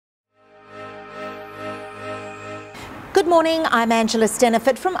Good morning, I'm Angela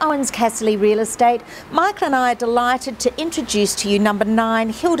Steniford from Owens Casserly Real Estate. Michael and I are delighted to introduce to you number 9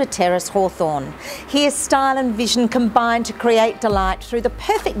 Hilda Terrace, Hawthorn. Here, style and vision combine to create delight through the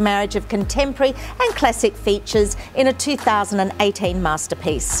perfect marriage of contemporary and classic features in a 2018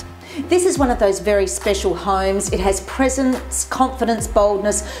 masterpiece. This is one of those very special homes. It has presence, confidence,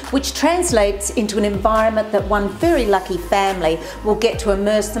 boldness, which translates into an environment that one very lucky family will get to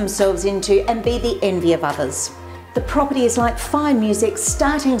immerse themselves into and be the envy of others. The property is like fine music,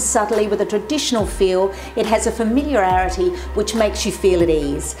 starting subtly with a traditional feel. It has a familiarity which makes you feel at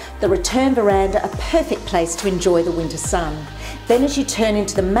ease. The return veranda, a perfect place to enjoy the winter sun. Then as you turn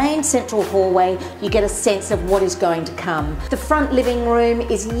into the main central hallway, you get a sense of what is going to come. The front living room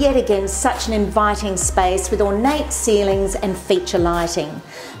is yet again such an inviting space with ornate ceilings and feature lighting.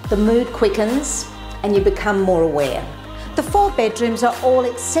 The mood quickens and you become more aware. The 4 bedrooms are all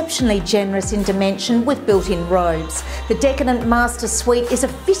exceptionally generous in dimension with built-in robes. The decadent master suite is a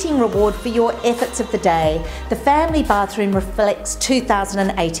fitting reward for your efforts of the day. The family bathroom reflects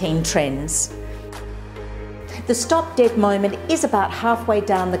 2018 trends. The stop dead moment is about halfway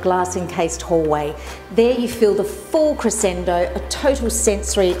down the glass encased hallway. There you feel the full crescendo, a total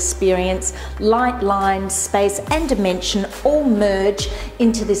sensory experience. Light, line, space and dimension all merge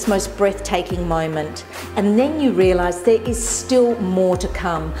into this most breathtaking moment. And then you realise there is still more to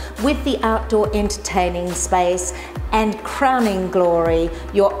come with the outdoor entertaining space and crowning glory,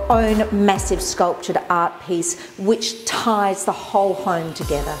 your own massive sculptured art piece which ties the whole home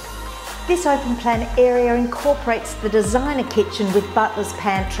together. This open plan area incorporates the designer kitchen with butler's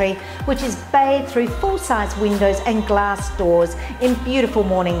pantry, which is bathed through full-size windows and glass doors in beautiful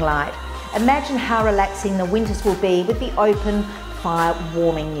morning light. Imagine how relaxing the winters will be with the open fire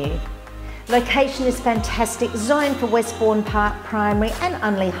warming you. Location is fantastic, zoned for Westbourne Park Primary and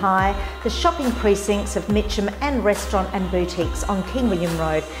Unley High. The shopping precincts of Mitcham and restaurant and boutiques on King William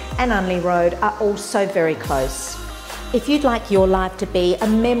Road and Unley Road are also very close. If you'd like your life to be a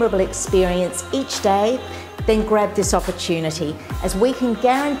memorable experience each day, then grab this opportunity, as we can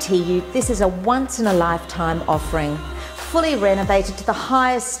guarantee you this is a once-in-a-lifetime offering. Fully renovated to the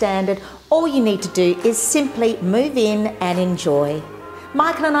highest standard, all you need to do is simply move in and enjoy.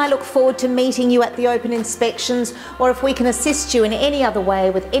 Michael and I look forward to meeting you at the open inspections, or if we can assist you in any other way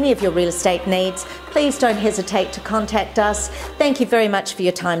with any of your real estate needs, please don't hesitate to contact us. Thank you very much for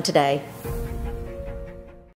your time today.